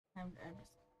I'm just...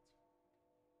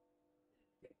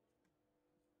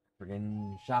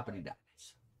 Friggin' shoppity dies.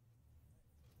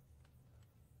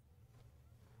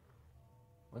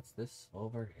 What's this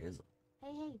over his?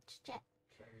 Hey, chat.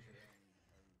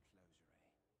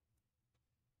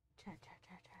 Chat.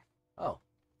 Oh,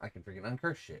 I can freaking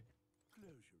uncurse shit.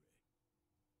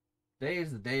 Today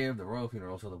is the day of the royal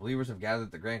funeral, so the believers have gathered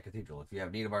at the Grand Cathedral. If you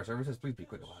have need of our services, please be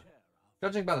quick about it.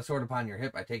 Judging by the sword upon your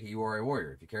hip, I take it you are a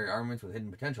warrior. If you carry armaments with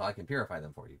hidden potential, I can purify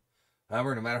them for you.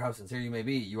 However, no matter how sincere you may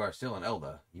be, you are still an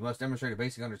Elda. You must demonstrate a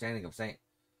basic understanding of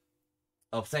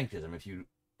sanctism if you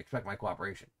expect my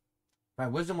cooperation. If my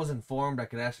wisdom was informed, I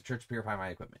could ask the church to purify my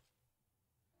equipment.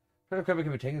 Such equipment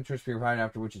can be taken to the church purified,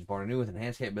 after which is born anew with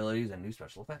enhanced capabilities and new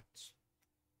special effects.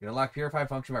 You can unlock purified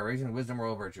function by raising the wisdom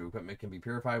royal virtue. Equipment can be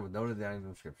purified with noted in the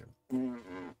description. Let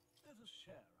us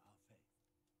share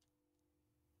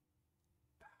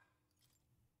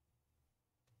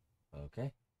our faith.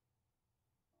 Okay.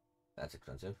 That's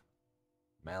expensive.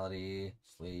 Malady,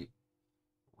 sleep,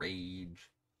 rage,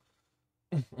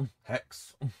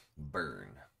 hex,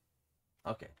 burn.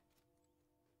 Okay.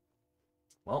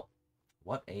 Well,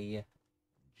 what a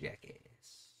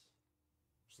jackass.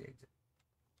 See exit.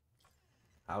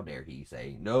 How dare he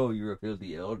say, no, you're a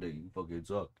filthy elder, you fucking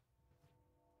suck.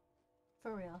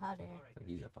 For real, how dare.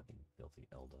 He's a fucking filthy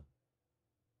elder.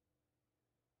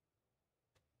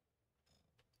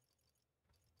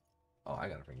 Oh, I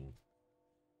gotta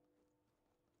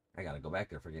go back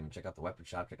there freaking check out the weapon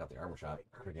shop, check out the armor shop.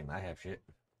 Freaking, I have shit.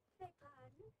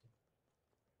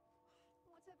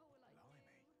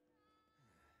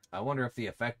 I wonder if the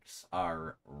effects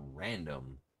are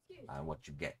random on what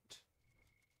you get.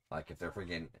 Like if they're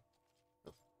freaking,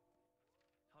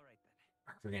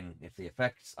 if the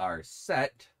effects are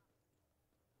set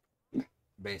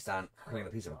based on a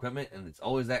piece of equipment and it's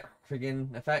always that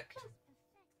friggin' effect.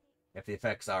 If the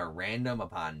effects are random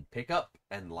upon pickup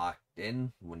and locked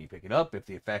in when you pick it up. If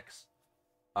the effects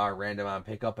are random on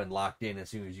pickup and locked in as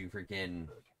soon as you freaking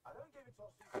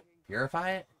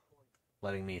purify it.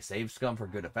 Letting me save scum for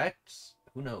good effects?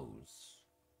 Who knows?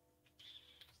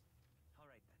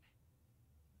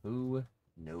 Who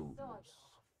knows?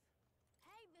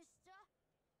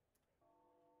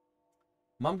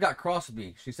 Mom got cross with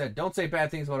me. She said, don't say bad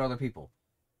things about other people.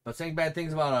 But saying bad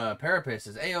things about a parapist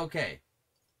is A-okay.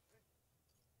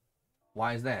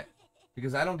 Why is that?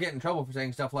 Because I don't get in trouble for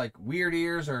saying stuff like weird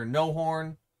ears or no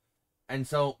horn. And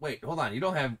so, wait, hold on. You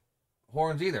don't have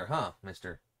horns either, huh,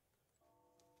 mister?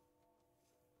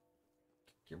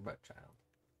 Kick your butt, child.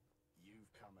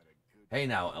 You've come at a good Hey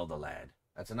now, elder lad.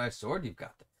 That's a nice sword you've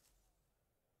got there.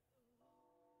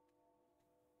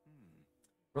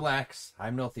 Relax.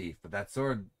 I'm no thief, but that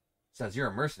sword says you're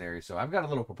a mercenary, so I've got a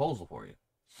little proposal for you.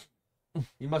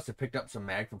 You must have picked up some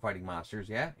mag from fighting monsters,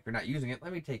 yeah? If you're not using it,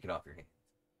 let me take it off your hands.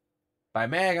 By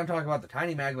mag, I'm talking about the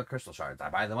tiny maglet crystal shards. I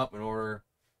buy them up on order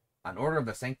of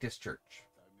the Sanctus Church.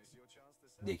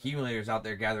 The accumulators out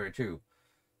there gather it too,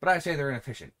 but I say they're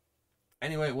inefficient.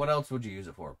 Anyway, what else would you use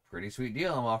it for? Pretty sweet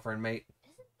deal I'm offering, mate.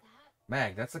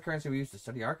 Mag, that's the currency we use to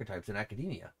study archetypes in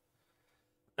academia.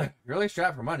 You're really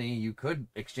strapped for money. You could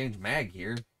exchange mag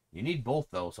here. You need both,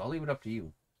 though, so I'll leave it up to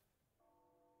you.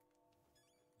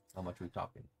 How much are we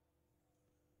talking?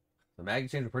 The mag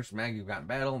exchange will purchase mag you've got in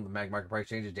battle, and the mag market price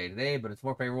changes day to day, but it's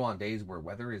more favorable on days where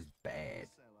weather is bad.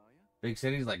 Big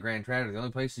cities like Grand Trad are the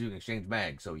only places you can exchange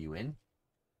mag, so you in?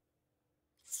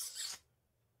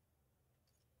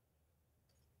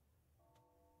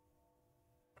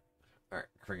 Alright,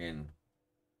 friggin'.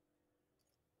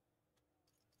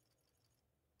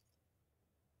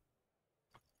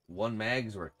 One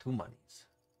mag's worth 2 monies.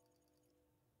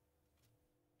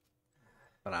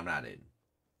 But I'm not in.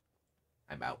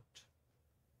 I'm out.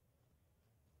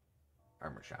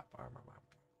 Armor shop. Armor.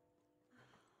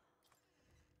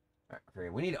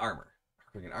 Alright, we need armor.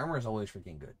 Freaking armor is always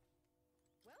freaking good.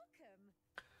 Welcome.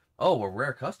 Oh, a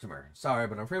rare customer. Sorry,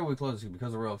 but I'm afraid we'll close because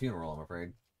of the royal funeral, I'm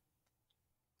afraid.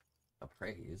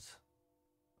 Appraise.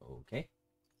 Okay.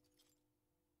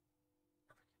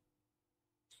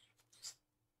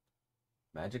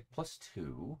 Magic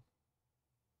 +2.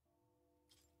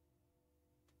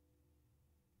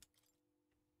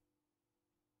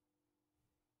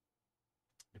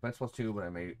 Defense +2,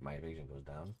 but my evasion goes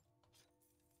down.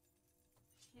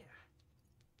 Yeah.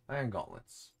 Iron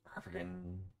gauntlets.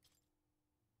 Freaking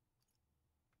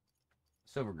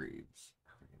silver greaves.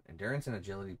 Endurance and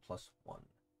agility +1.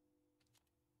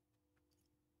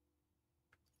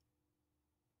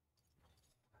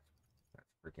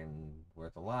 That's freaking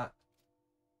worth a lot.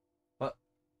 But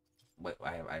wait,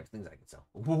 I have things I can sell.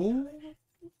 Ooh,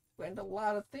 and a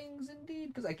lot of things indeed,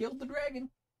 because I killed the dragon.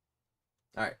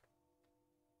 All right,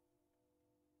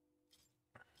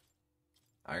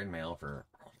 Iron Mail for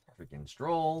freaking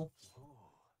Stroll.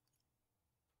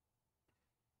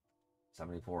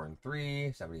 74 and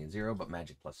 3, 70 and 0, but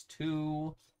Magic plus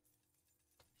 2.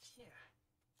 Yeah.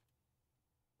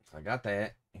 So I got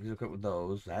that. He's equipped with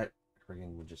those. That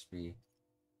freaking would just be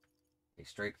a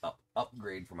straight up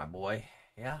upgrade for my boy.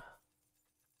 Yeah.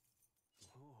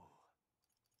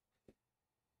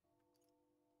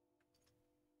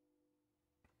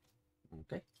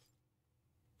 Okay.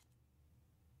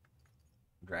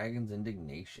 Dragon's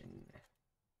Indignation.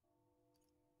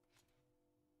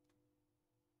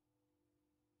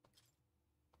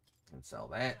 And sell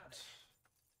that.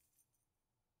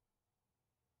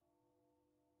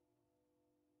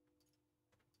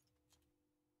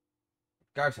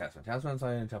 Guard's Talisman. Talisman,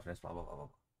 Silent, Toughness, blah, blah, blah, blah.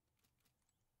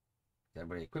 Is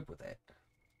everybody equipped with that?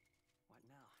 What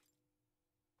now?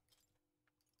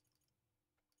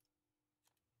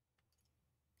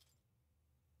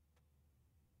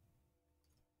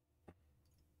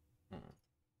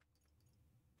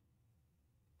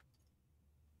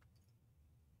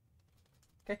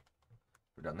 Okay.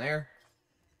 We're done there.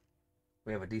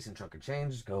 We have a decent chunk of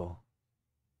change. Let's go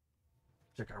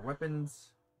check our weapons.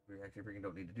 We actually freaking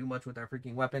don't need to do much with our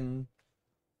freaking weapon,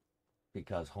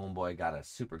 because Homeboy got a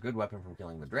super good weapon from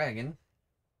killing the dragon.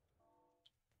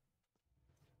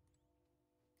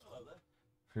 Hello there.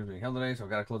 Here's being held today, so I've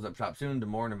got to close up shop soon to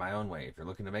mourn in my own way. If you're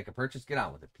looking to make a purchase, get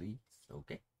on with it, please.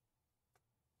 Okay.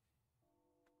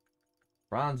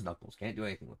 Bronze Knuckles. Can't do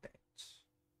anything with that.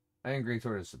 Iron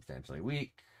Greatsword is substantially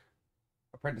weak.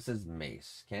 Apprentice's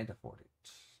Mace. Can't afford it.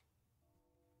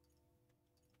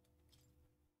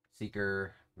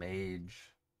 Seeker,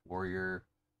 Mage, Warrior.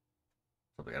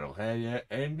 Something I don't have yet.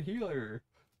 And Healer.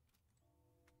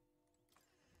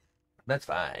 That's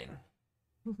fine.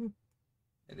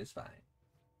 It is fine.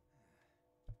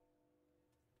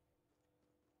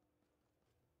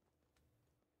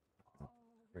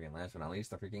 Freaking last but not least,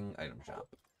 the freaking item shop.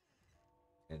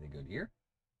 Anything good here?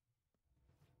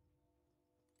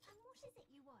 And what is it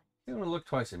you want? You don't want to look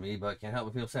twice at me, but can't help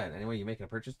but feel sad. Anyway, you making a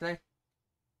purchase today?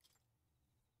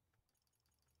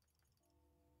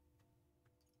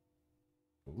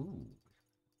 Ooh.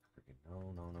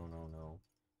 Freaking no.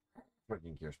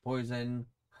 Freaking cures poison,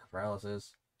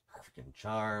 paralysis, freaking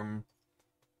charm.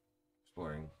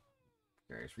 Exploring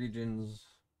various regions.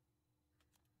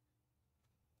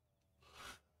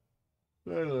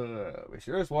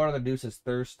 Mysterious water that reduces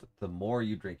thirst the more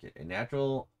you drink it. A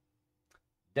natural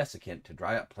desiccant to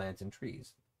dry up plants and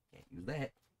trees. Can't use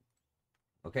that.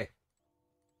 Okay.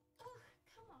 Oh,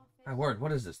 come on, Fish. My word,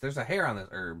 what is this? There's a hair on this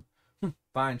herb.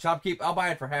 Fine, shopkeep, I'll buy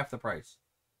it for half the price.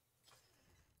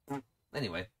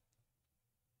 Anyway.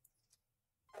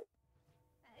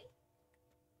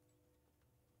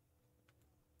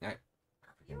 Hey, Alright.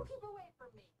 you keep away from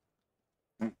me.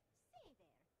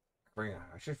 Stay there.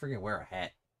 I should freaking wear a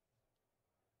hat.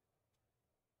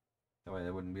 That way they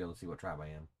wouldn't be able to see what tribe I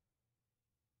am.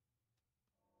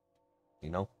 You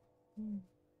know?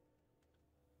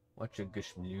 What you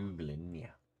geschmoogling? Yeah.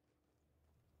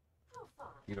 How far?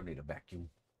 You don't need a vacuum.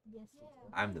 Yes. Yeah.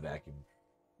 I'm the vacuum.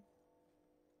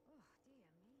 Oh, dear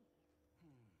me.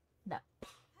 No. Oh,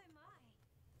 my.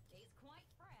 It's quite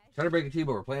fresh. Try to break a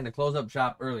T-Bo. We're planning to close up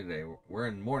shop early today. We're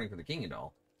in mourning for the king and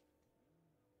all.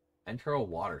 Enter a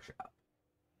water shop.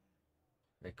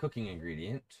 A cooking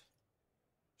ingredient.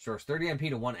 Stores 30 MP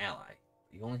to one ally.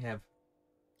 You only have...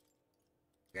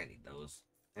 I need those.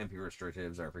 MP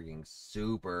restrictives are freaking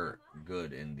super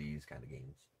good in these kind of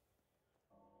games.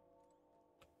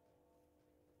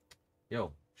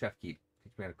 Yo, chef keep.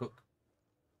 Teach me how to cook.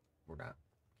 Or not.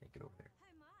 Can't get over there.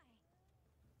 Oh,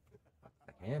 my.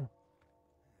 I can.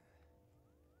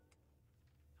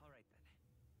 All right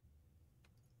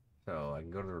then. So I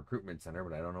can go to the recruitment center,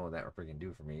 but I don't know what that would freaking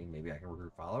do for me. Maybe I can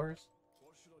recruit followers?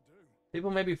 What should I do?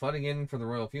 People may be flooding in for the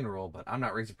royal funeral, but I'm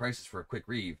not raising prices for a quick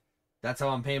reeve. That's how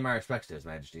I'm paying my respects to His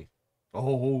Majesty.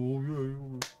 Oh,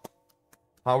 yeah.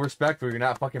 How respectful. You're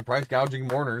not fucking price gouging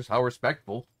mourners. How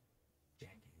respectful.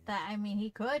 That, I mean,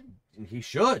 he could. He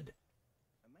should.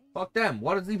 Amazing. Fuck them.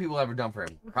 What has these people ever done for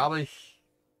him?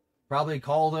 Probably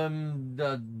called him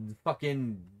the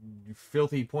fucking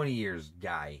filthy pointy ears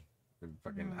guy. The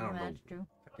fucking, I don't know. That's true.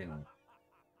 Fucking,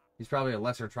 he's probably a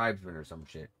lesser tribesman or some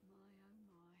shit.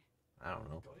 My, oh, I don't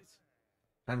know. Got it?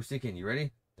 I'm sticking. You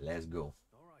ready? Let's go.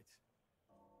 All right.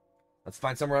 Let's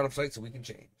find somewhere out of sight so we can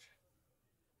change.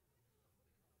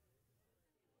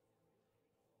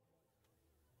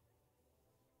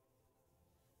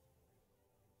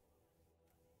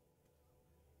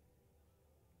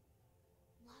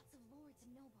 my. Lots of lords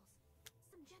and nobles.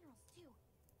 Some generals, too.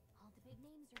 All the big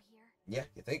names are here. Yeah,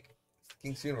 you think? It's the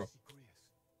king's funeral. Glorious.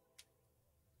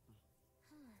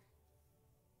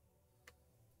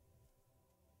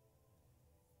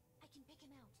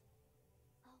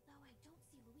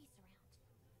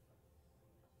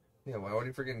 Yeah, why would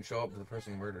he freaking show up to the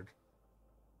person he murdered?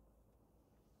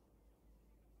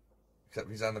 Except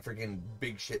he's on the freaking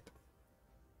big ship.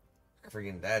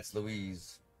 Freaking, that's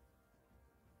Louise.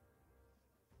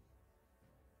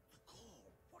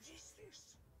 What is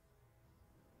this?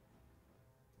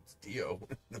 It's Dio.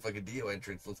 The fucking Dio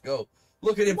entrance. Let's go.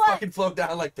 Look at him What? fucking float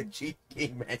down like the Chief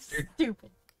King Master.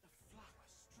 Stupid. The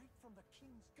flowers straight from the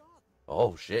king's garden.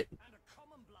 Oh, shit. And a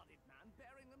common-blooded man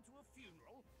bearing them to a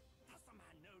funeral? Does the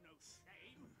man know no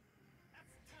shame?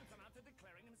 That's tantamount to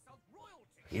declaring himself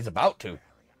royalty. He's about to.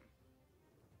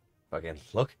 Fucking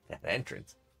look at that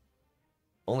entrance.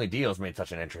 Only Dio's made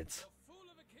such an entrance. The fool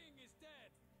of a king is dead.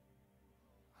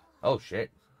 Oh, shit.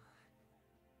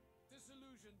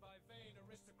 Disillusioned by vain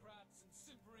aristocrats and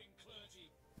simpering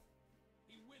clergy,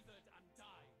 he withered and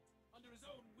died under his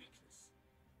own weakness.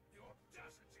 The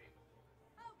audacity!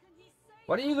 How can he say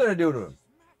What are you gonna do to him?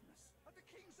 This madness at the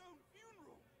king's own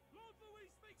funeral. Lord Louis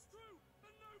speaks true.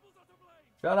 The nobles are to blame.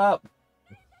 Shut up.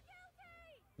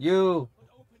 You.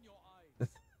 But open your eyes, and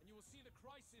you will see the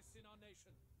crisis in our nation.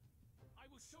 I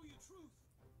will show you truth,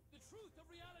 the truth of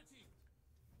reality.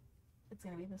 It's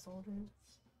gonna be the soldiers.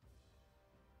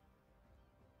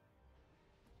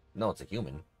 No, it's a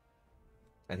human.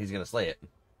 And he's gonna slay it.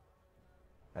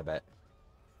 I bet.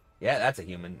 Yeah, that's a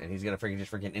human, and he's gonna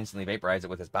freaking instantly vaporize it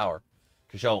with his power.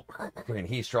 To show freaking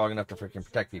he's strong enough to freaking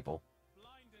protect people.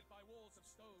 Blinded by walls of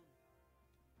stone.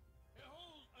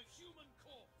 Behold a human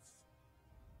corpse.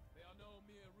 They are no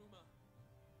mere rumor.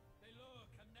 They lurk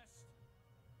and nest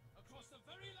across the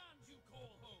very land you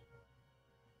call home.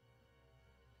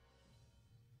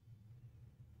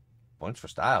 Points for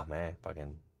style, man.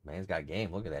 Fucking man's got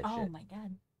game. Look at that Oh shit. my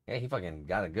god. Yeah, he fucking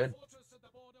got it good. The fortress at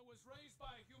the border was raised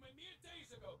by a human mere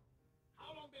days ago.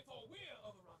 How long before we're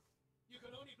overrun? You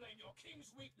can only blame your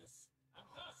king's weakness. And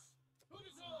thus, who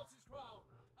deserves his crown?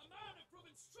 A man of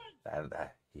proven strength.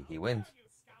 He wins. You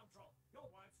scoundrel! Your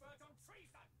words verge on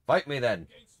treason. Fight me then.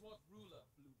 Against what ruler,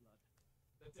 Blue Blood?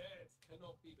 The dead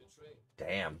cannot be betrayed.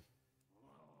 Damn.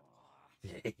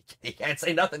 He can't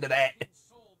say nothing to that. King's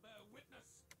soul bear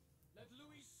witness. Let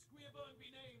Louis Squeerburn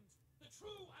be named the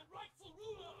true and rightful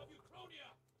ruler of Uchronia.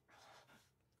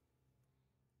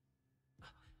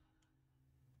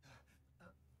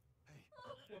 Hey,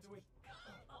 what do we?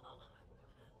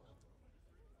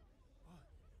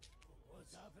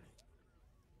 What's happening?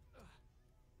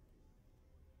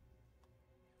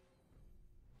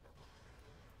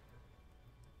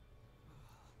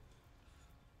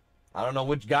 I don't know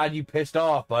which god you pissed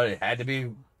off, but it had to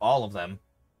be all of them.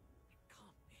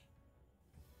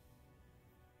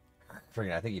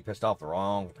 Freaking, I think you pissed off the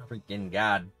wrong freaking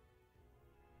god.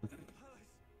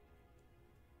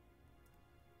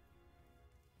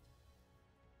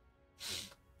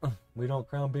 We don't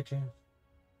crown bitches.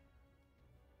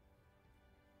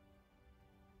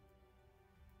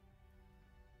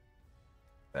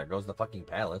 There goes the fucking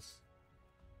palace.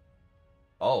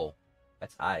 Oh,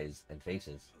 that's eyes and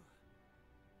faces.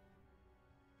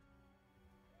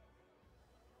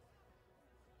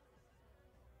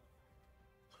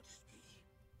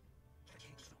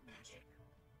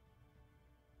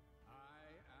 I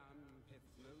am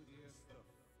Hypnodius the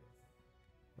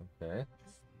Fifth. Okay.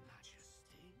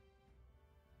 Majesty.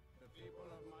 The people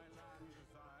of my land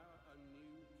desire a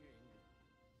new king,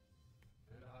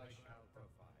 and I shall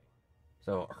provide.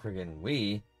 So, friggin'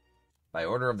 we, by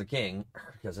order of the king,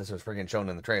 because this was friggin' shown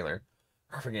in the trailer,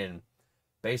 friggin'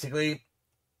 basically,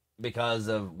 because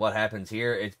of what happens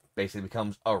here, it basically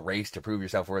becomes a race to prove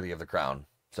yourself worthy of the crown.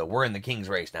 So we're in the king's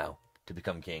race now to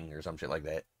become king or some shit like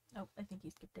that. Oh, I think you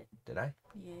skipped it. Did I?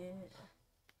 Yeah.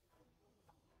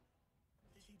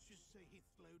 Did he just say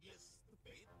Hypnodius the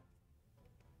Fifth?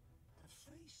 The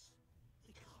face?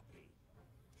 It can't be.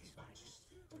 His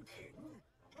Majesty the King?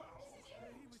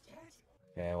 He was dead.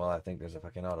 Okay, well, I think there's a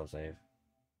fucking autosave.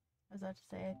 I was about to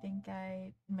say, I think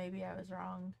maybe I was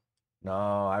wrong. No,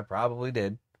 I probably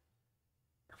did.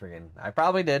 Friggin', I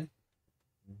probably did.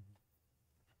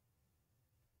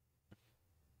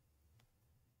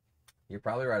 You're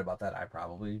probably right about that. I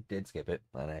probably did skip it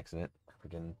on accident.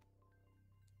 Freaking.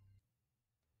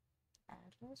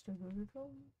 Atlas?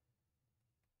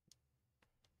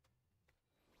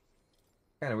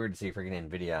 Kind of weird to see freaking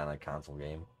Nvidia on a console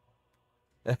game.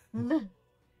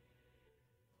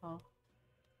 Oh.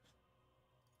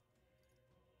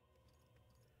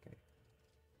 Okay.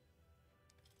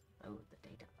 Oh, the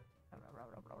data.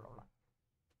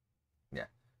 Yeah.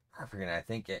 Freaking, I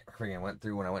think it freaking went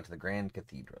through when I went to the Grand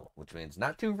Cathedral, which means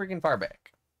not too freaking far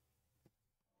back.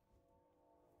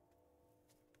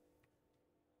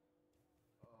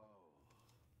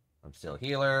 I'm still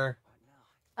healer. Right now,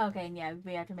 Okay, and yeah,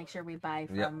 we have to make sure we buy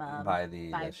Yep, from buy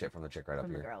the buy shit from the chick right up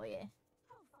from the here. girl, yeah.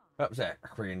 Oh, Zach,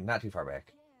 we're not too far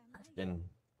back. And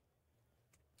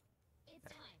It's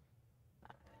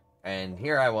time. And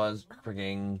here I was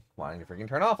freaking wanting to freaking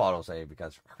turn off autosave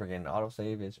because freaking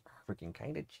autosave is freaking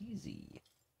kind of cheesy.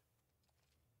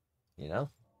 You know?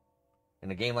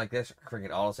 In a game like this, freaking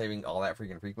autosaving all that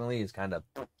freaking frequently is kind of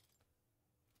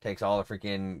takes all the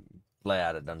freaking play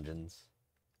out of dungeons.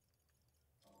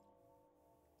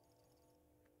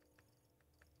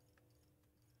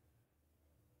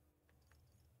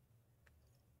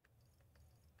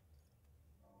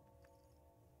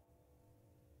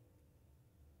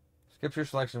 Skip your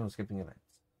selection when skipping events.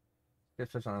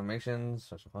 Skip switch on animations,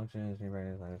 special functions, new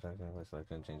brightness,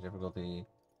 selection, change difficulty.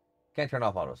 Can't turn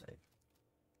off autosave.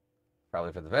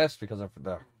 Probably for the best because of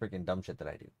the freaking dumb shit that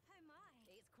I do. Oh my,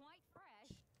 it's quite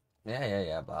fresh.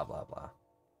 Yeah, blah, blah, blah.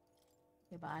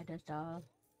 We buy the stuff.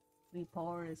 We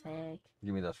pour as heck.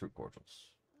 Give me those fruit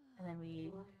cordials. And then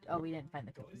we didn't find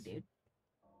the cooking dude.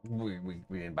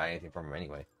 We didn't buy anything from him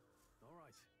anyway. All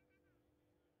right.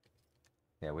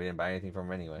 Yeah, we didn't buy anything from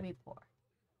him anyway. We pour.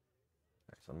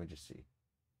 Alright, so let me just see.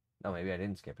 No, maybe I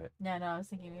didn't skip it. No, I was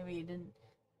thinking maybe you didn't.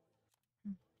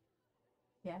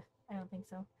 Yeah, I don't think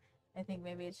so. I think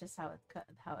maybe it's just how it cut.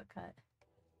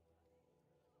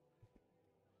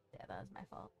 Yeah, that was my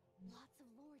fault. Lots of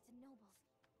lords and nobles.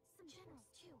 Some generals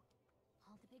too.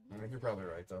 All the big I think names. you're probably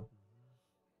right though.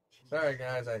 Sorry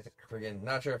guys, I freaking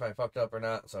not sure if I fucked up or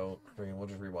not, so freaking we'll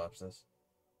just rewatch this.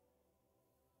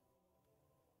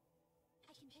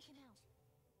 I can pick him out.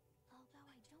 Although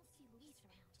I don't see Luis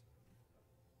around.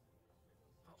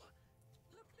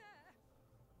 Look there!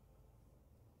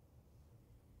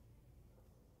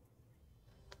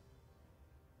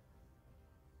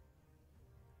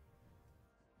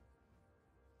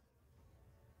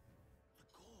 The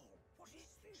gall. What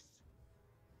is this?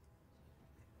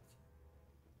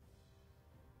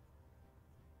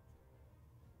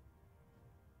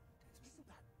 Isn't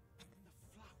that the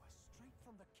flower straight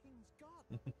from the king's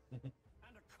garden?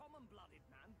 And a common-blooded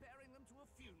man bearing them to a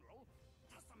funeral?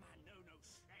 Does the man know no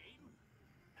shame?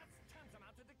 That's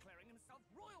tantamount to declaring himself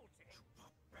royalty. You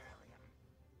barbarian!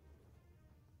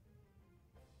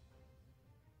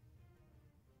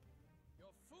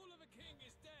 Your fool of a king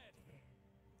is dead.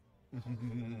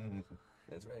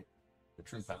 That's right. The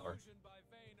true power. Disillusioned by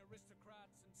vain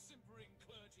aristocrats and simpering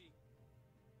clergy.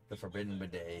 The forbidden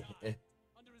bidet.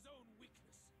 Under his own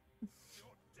weakness. The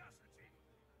audacity!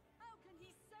 How can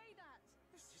he say that?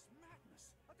 This is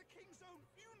madness! At the king's own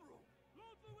funeral!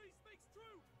 Lord Louis speaks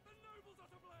true! The nobles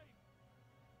are to blame!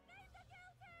 Name the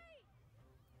guilty!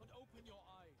 But open your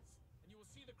eyes, and you will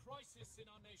see the crisis in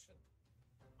our nation.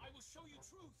 I will show you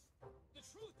truth! The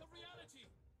truth of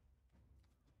reality!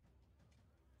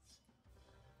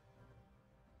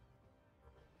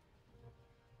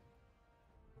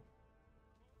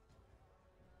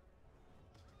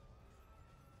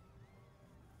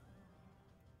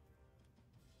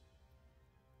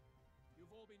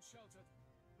 You've all been sheltered,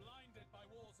 blinded by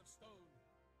walls of stone.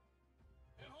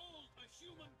 Behold a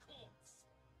human corpse!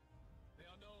 They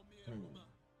are no mere rumor.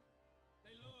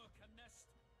 They lurk and nest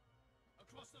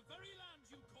across the very land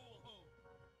you call home.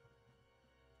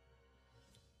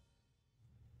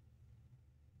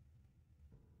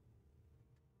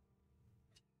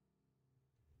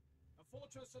 A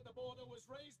fortress at the border was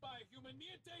raised by a human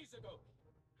mere days ago.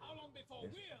 How long before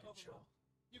we're overrun?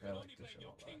 You can only blame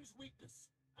your king's weakness.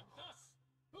 And thus,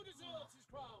 who deserves his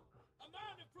crown? A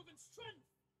man of proven strength!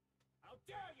 How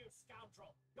dare you,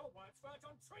 scoundrel! Your words verge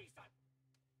on treason!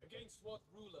 Against what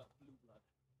ruler, Blue Blood?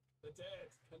 The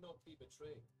dead cannot be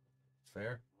betrayed. It's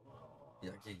fair.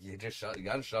 Yeah, you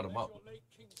gotta shut him Let up. your late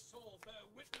King Saul bear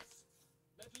witness.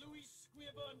 Let Louis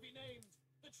Squeerburn be named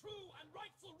the true and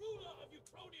rightful ruler of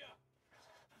Uchronia.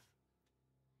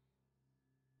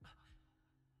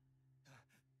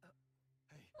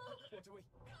 Hey, what do we...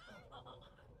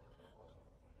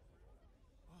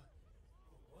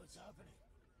 What's happening?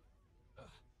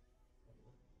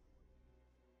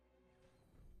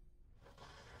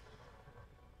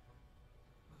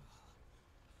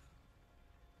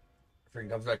 Freaking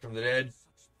comes back from the dead.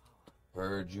 Such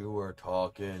Heard you were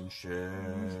talking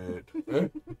shit.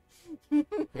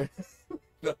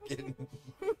 Fucking.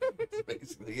 That's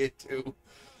basically it too.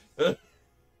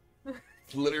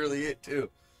 It's literally it too.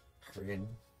 Friggin'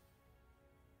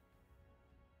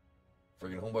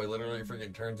 homeboy literally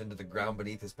freaking turns into the ground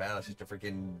beneath his palace just to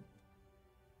freaking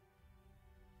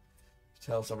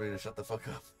tell somebody to shut the fuck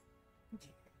up.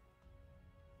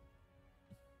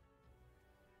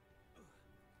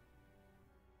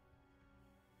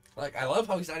 Like, I love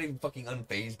how he's not even fucking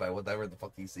unfazed by whatever the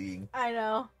fuck he's seeing. I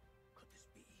know. Could this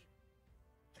be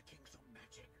the king's own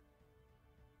magic?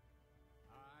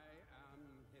 I am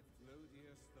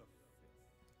Hypnodius the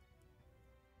Fifth.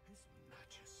 His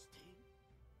Majesty?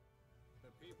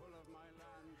 The people of my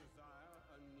land desire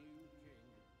a new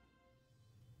king,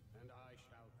 and I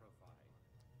shall provide.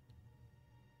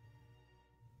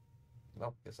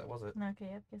 No, guess that was it.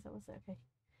 Okay, yep, guess that was it. Okay.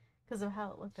 Because of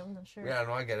how it looked, I wasn't sure. Yeah,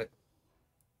 no, I get it.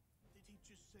 Did he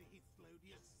just say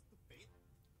Hypnodius the Fifth?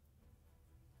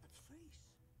 That face?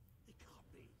 It can't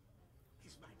be.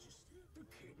 His Majesty the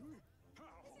King?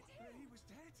 How? He was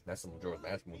dead. That's some Majora's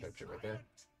Mask move type shit right there.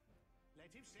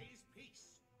 Let him say his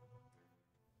piece.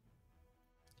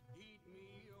 Heed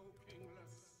me, O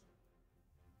kingless.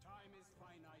 Time is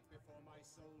finite before my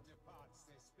soul departs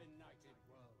this benighted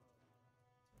world.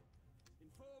 In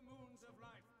 4 moons of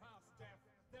life past death,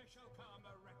 there shall come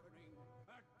a reckoning,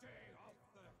 a day of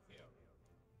the hero.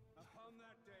 Upon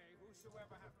that day,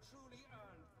 whosoever hath truly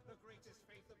earned the greatest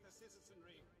faith of the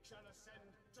citizenry shall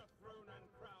ascend to throne and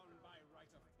crown by right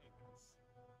of kings.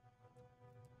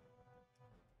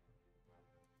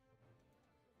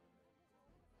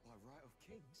 By right of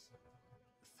kings? The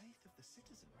faith of the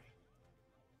citizenry?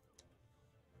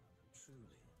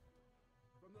 Truly.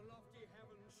 From the lofty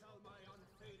heavens shall my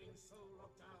unfading soul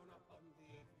look down upon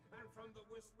thee, and from the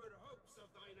whispered hopes of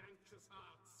thine anxious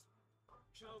hearts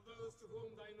shall those to whom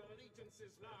thine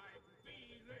allegiances lie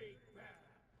be laid bare.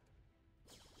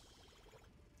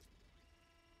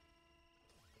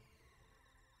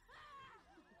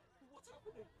 What's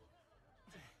happening?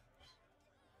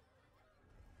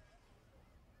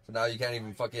 So now you can't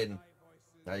even fucking...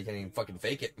 Now you can't even fucking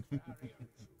fake it. Here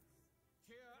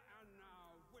and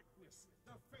now witness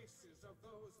the faces of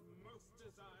those most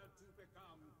desired to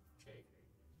become king.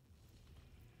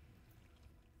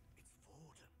 It's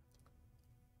Forden.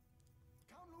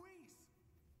 Count Louise!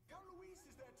 Count Louise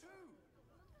is there too!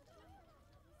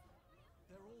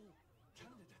 They're all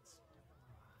candidates.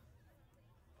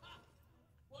 Ah!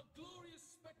 What glorious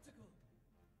spectacle!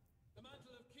 The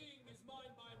mantle of king is mine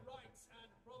by rights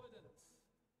and providence.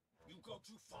 You go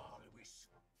too far, Louis.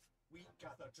 We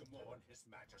gather to mourn his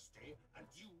majesty, and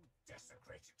you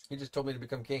desecrate it. He just told me to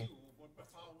become king. You would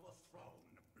befoul the throne,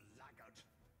 blackguard.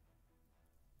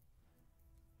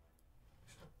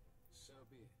 So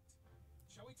be it.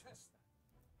 Shall we test that?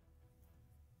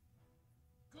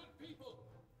 Good people,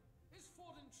 is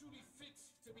Forden truly fit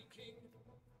to be king?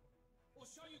 Or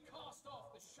shall you cast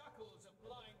off the shackles of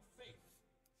blind faith?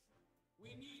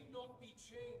 We need not be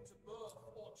chained to birth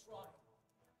or trial.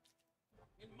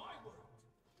 In my world,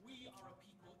 we are a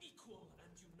people equal and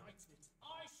united.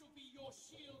 I shall be your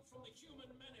shield from the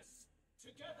human menace.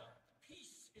 Together,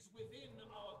 peace is within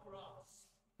our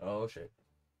grasp. Oh, shit.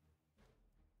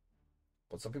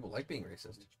 But some people like being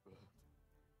racist.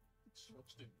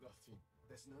 Trust in nothing.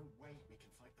 There's no way we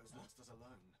can fight those monsters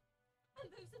alone. And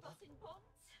those of us in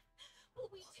bonds?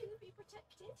 Will we too be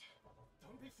protected?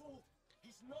 Don't be fooled.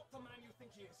 He's not the man you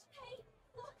think he is. Hey,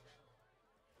 look!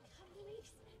 Come,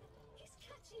 Louise. He's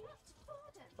catching up to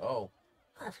Forden. Oh.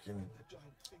 Freaking... The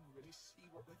giant thing really see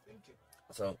what we're thinking.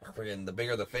 So, freaking, the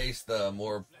bigger the face, the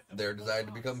more they're desired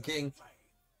to become king.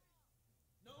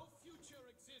 No future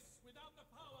exists without the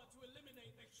power to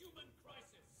eliminate the human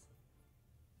crisis.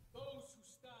 Those who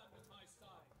stand at my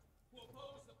side, who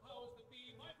oppose the powers that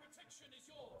be, my protection is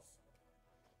yours.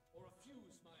 Or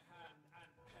refuse my hand and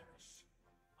perish.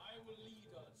 I will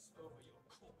lead us over your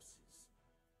corpses.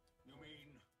 You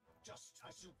mean, just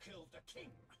as you killed the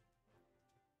king?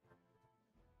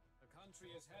 The country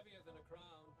is heavier than a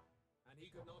crown, and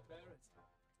he could not bear it.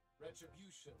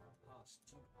 Retribution past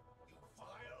due. You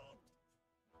vile!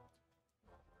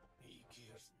 He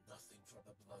cares nothing for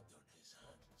the blood on his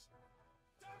hands.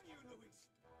 Damn you, Louis!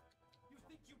 You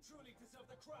think you truly deserve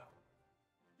the crown?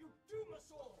 You doom us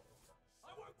all!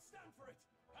 I won't stand for it!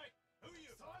 Hey, who are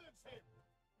you? Silence him!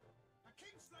 A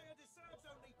kingslayer deserves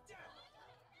only death!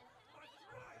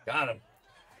 Got him.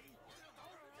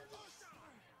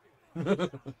 Good. You need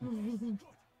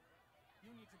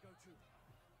to go too.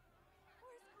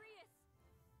 Where's Grius?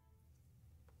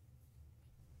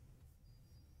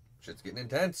 Shit's getting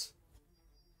intense.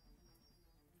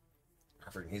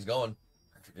 Freaking, he's going.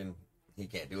 Freaking, he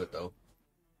can't do it though.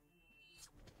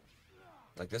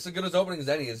 Like, this is as good as opening as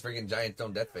any. His freaking giant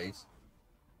stone death face.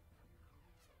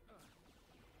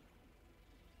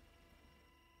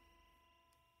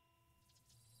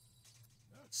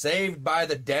 Saved by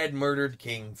the dead, murdered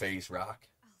king face rock.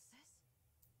 Alcest?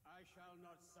 I shall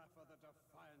not suffer the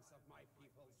defiance of my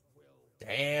people's will.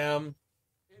 Damn.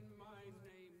 In my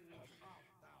name art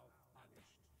thou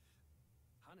punished.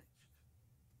 Punished?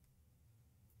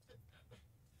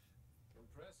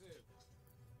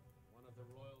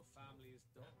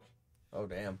 Oh,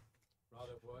 damn.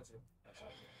 Rather worthy.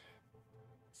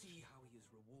 See how he is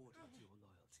rewarded your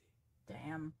loyalty.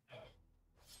 Damn.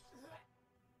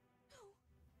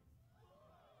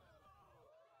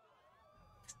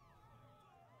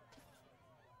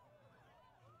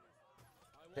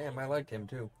 Damn, I liked him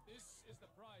too. This is the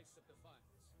price of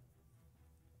defiance.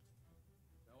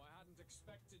 Though I hadn't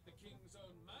expected the king's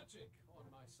own magic on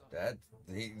my side. That,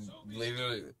 he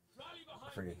literally, Rally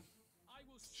behind freaking, me. I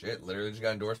will shit, literally just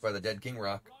got endorsed by the dead King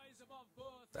Rock. rise above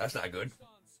birth That's not good. for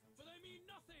they mean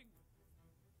nothing.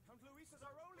 Count Luis is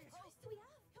our only hope. We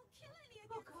have. He'll kill any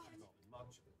again. Not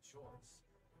much of a choice.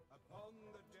 Upon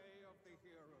the day of the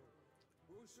hero,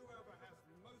 whosoever has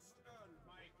most earned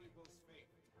my people's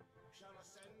faith shall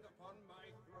ascend upon my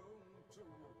throne to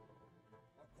rule,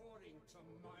 according to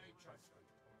my judgment.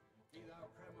 Be thou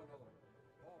criminal,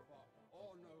 pauper,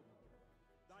 or noble,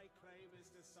 thy claim is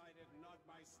decided not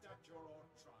by stature or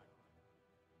trial.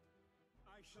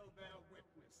 I shall bear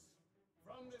witness.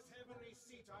 From this heavenly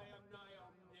seat I am nigh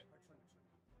omnipotent.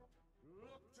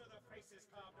 Look to the faces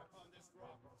carved upon this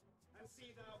rock, and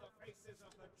see thou the faces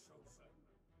of the chosen.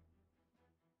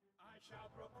 I shall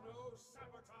brook no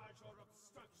sabotage or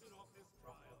obstruction of this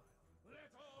trial. Let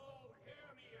all hear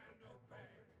me and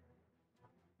obey.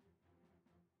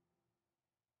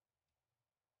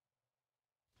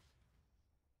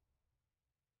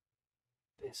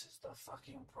 This is the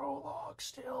fucking prologue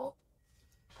still.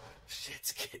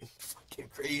 Shit's getting fucking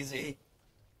crazy.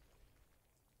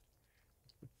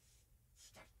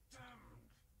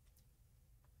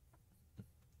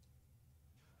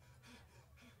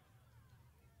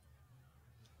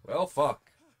 Well,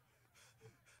 fuck.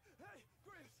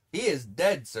 He is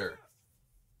dead, sir.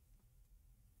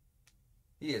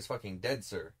 He is fucking dead,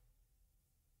 sir.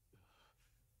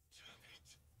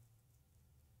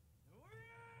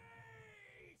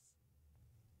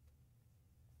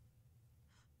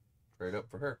 Straight up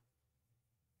for her.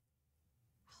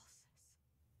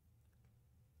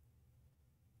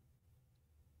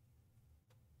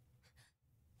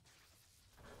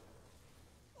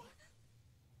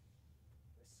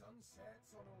 The sun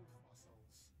sets on old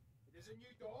fossils. It is a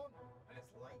new dawn, and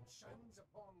its light shines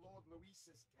upon Lord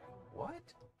Luis's king.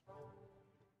 What?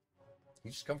 He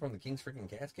just come from the king's freaking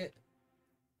casket?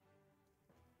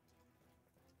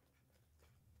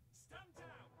 Stand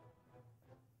down.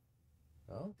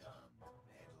 Oh? Damned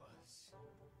meddlers.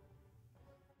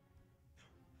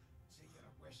 So your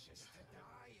wish is to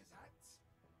die, is it?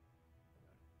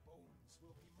 Your bones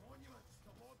will be monuments to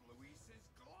Lord Luis's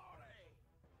glory.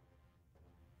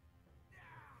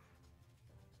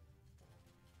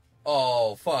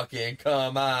 Oh, fucking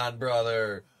come on,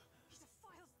 brother.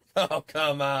 Oh,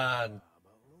 come on.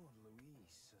 But Lord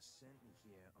Luis has sent me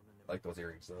here on an I like those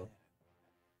earrings, though.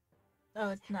 Oh,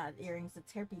 it's not earrings,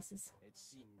 it's hairpieces. It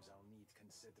seems I'll need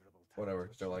considerable time. Whatever,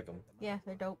 to still like achieve 'em. the Yeah, man.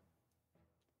 they're dope.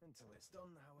 Until it's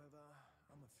done, however,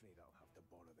 I'm afraid I'll have to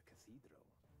borrow the cathedral.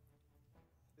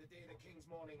 The day the king's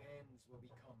morning ends will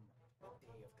become a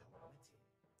day of calamity.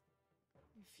 If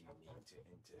you need to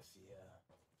interfere,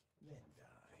 then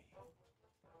die.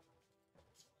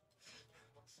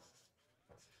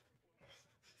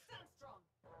 Stand strong.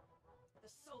 The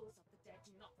souls of the dead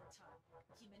do not return.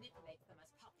 He manipulates them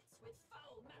as puppets with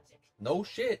foul magic. No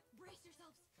shit. Brace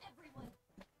yourselves, everyone.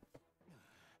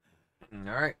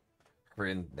 Alright.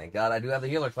 Thank God I do have the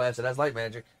healer class that has light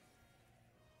magic.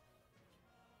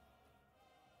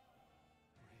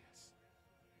 Yes.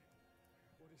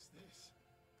 What is this?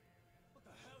 What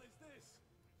the hell is this?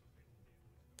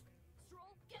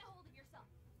 Stroll, get a hold of yourself.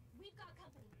 We've got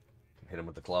company. Hit him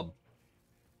with the club.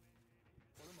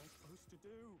 What am I supposed to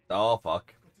do? Oh, fuck.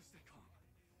 Got to stay calm.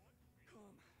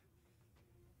 Calm.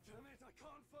 Damn it, I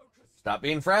can't focus. Stop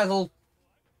being frazzled.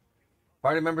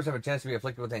 Party members have a chance to be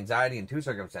afflicted with anxiety in two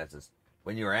circumstances.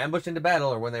 When you are ambushed into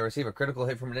battle or when they receive a critical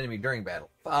hit from an enemy during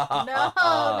battle. No,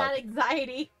 not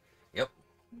anxiety. Yep.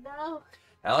 No.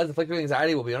 Allies afflicted with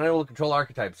anxiety will be unable to control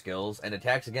archetype skills, and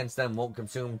attacks against them won't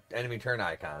consume enemy turn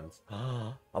icons.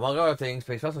 Among other things,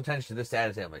 pay special attention to this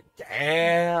status ailment.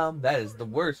 Damn, that is the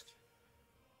worst.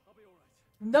 I'll be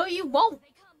alright. No, you won't. They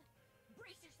come.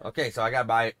 Brace yourself. Okay, so I gotta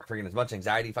buy friggin' as much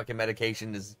anxiety fucking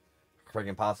medication as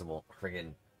friggin' possible.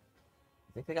 Friggin'.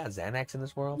 You think they got Xanax in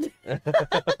this world?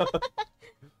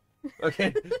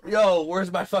 Okay, yo,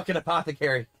 where's my fucking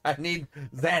apothecary? I need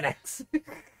Xanax.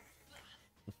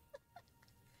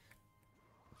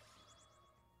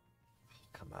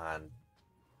 Come on.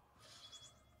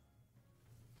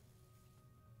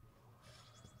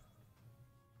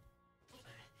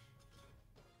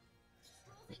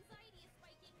 Stroll's anxiety is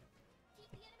spiking.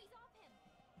 Keep the enemies off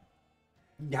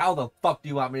him. How the fuck do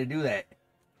you want me to do that?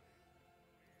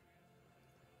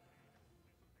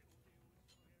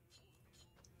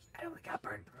 I only got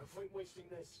burned. No point wasting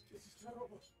this. This is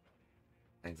terrible.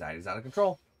 Anxiety's out of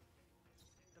control.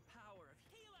 The power of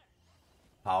healer.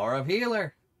 Power of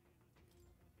healer.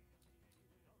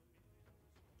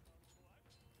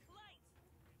 Light.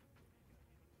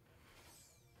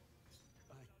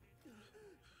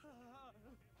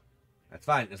 That's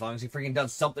fine. As long as he freaking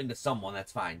does something to someone,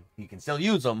 that's fine. He can still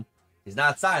use them. He's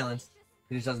not silenced.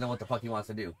 He just doesn't know what the fuck he wants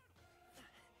to do.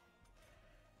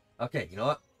 Okay, you know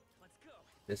what? Let's go.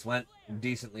 This went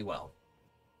decently well.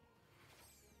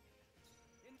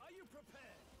 Are you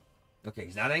prepared? Okay,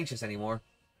 he's not anxious anymore.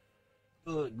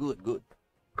 Good, good, good.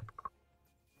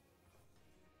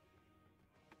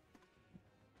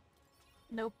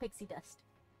 No pixie dust.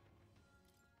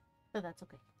 But that's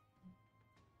okay.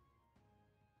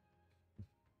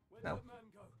 Where No. did that man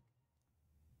go?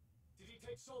 Did he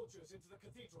take soldiers into the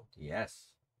cathedral?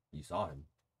 Yes, you saw him.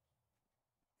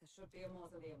 There should be a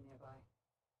mausoleum nearby.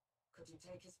 Could you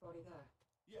take his body there?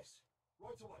 Yes,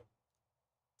 right away.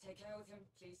 Take care with him,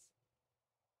 please.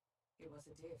 He was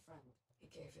a dear friend. He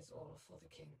gave his all for the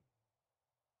king.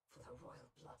 For the royal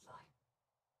bloodline.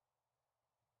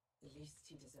 The least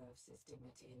he deserves is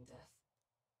dignity in death.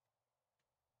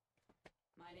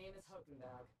 My name is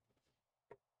Hotenberg.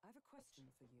 I have a question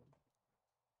for you.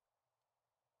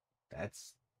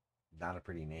 That's not a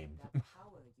pretty name. That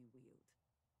power you wield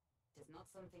is not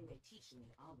something they teach in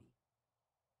the army.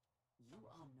 You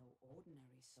are no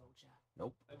ordinary soldier.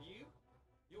 Nope. And you?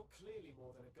 You're clearly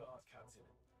more than a guard captain.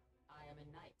 I am a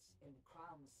knight in the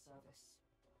crown's service.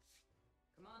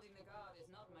 Commanding the guard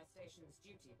is not my station's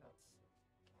duty, but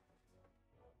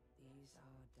these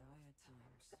are dire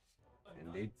times. A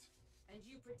Indeed. knight? And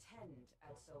you pretend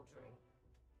at soldiering.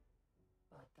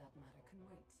 But that matter can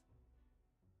wait.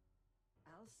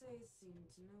 Alsace seem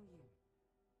to know you.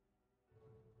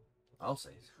 I'll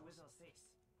say it. Who is Alsace?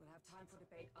 We'll have time for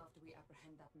debate after we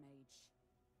apprehend that mage.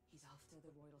 He's after the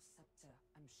royal scepter,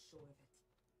 I'm sure of it.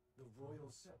 The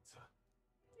royal scepter.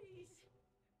 Please,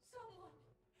 someone,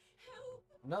 help!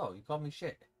 No, you called me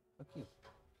shit. Fuck you.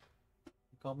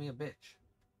 You called me a bitch.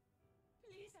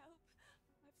 Please help.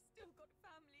 I've still got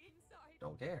family inside.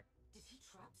 Don't care. Did he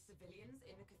trap civilians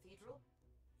in the cathedral?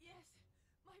 Yes,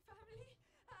 my family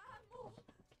and more.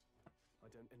 I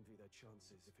don't envy their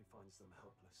chances if he finds them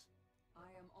helpless.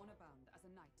 I am honor bound as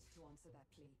a knight to answer their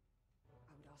plea.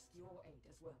 I would ask your aid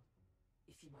as well,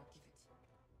 if you might give it.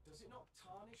 Does it not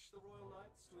tarnish the royal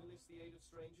knights to enlist the aid of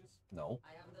strangers? No.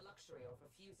 I have the luxury of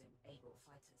refusing able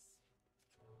fighters.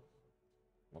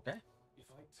 Okay. If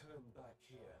I turn back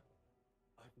here,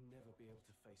 I'd never be able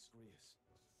to face Grius.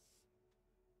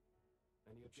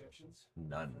 Any objections?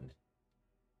 None.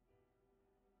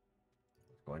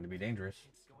 It's going to be dangerous.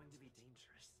 It's going to be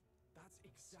dangerous. That's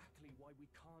exactly why we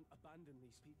can't abandon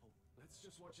these people. Let's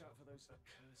just watch out for those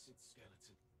accursed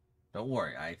skeleton. Don't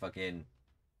worry. I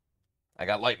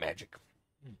got light magic.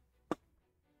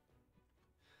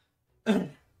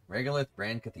 Regolith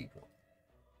Grand Cathedral.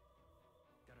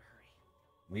 Gotta hurry.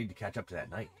 We need to catch up to that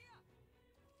knight.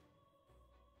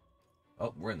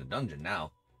 Oh, we're in the dungeon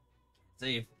now.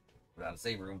 Save. Without a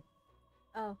save room.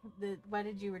 Oh, why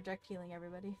did you reject healing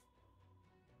everybody?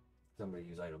 Somebody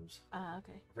use items. Ah,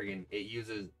 okay. Friggin' it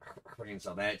uses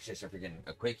so that's just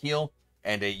a quick heal,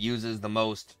 and it uses the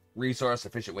most resource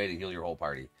efficient way to heal your whole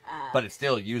party. Ah, But it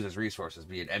still uses resources,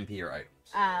 be it MP or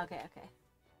items. ah, okay, okay.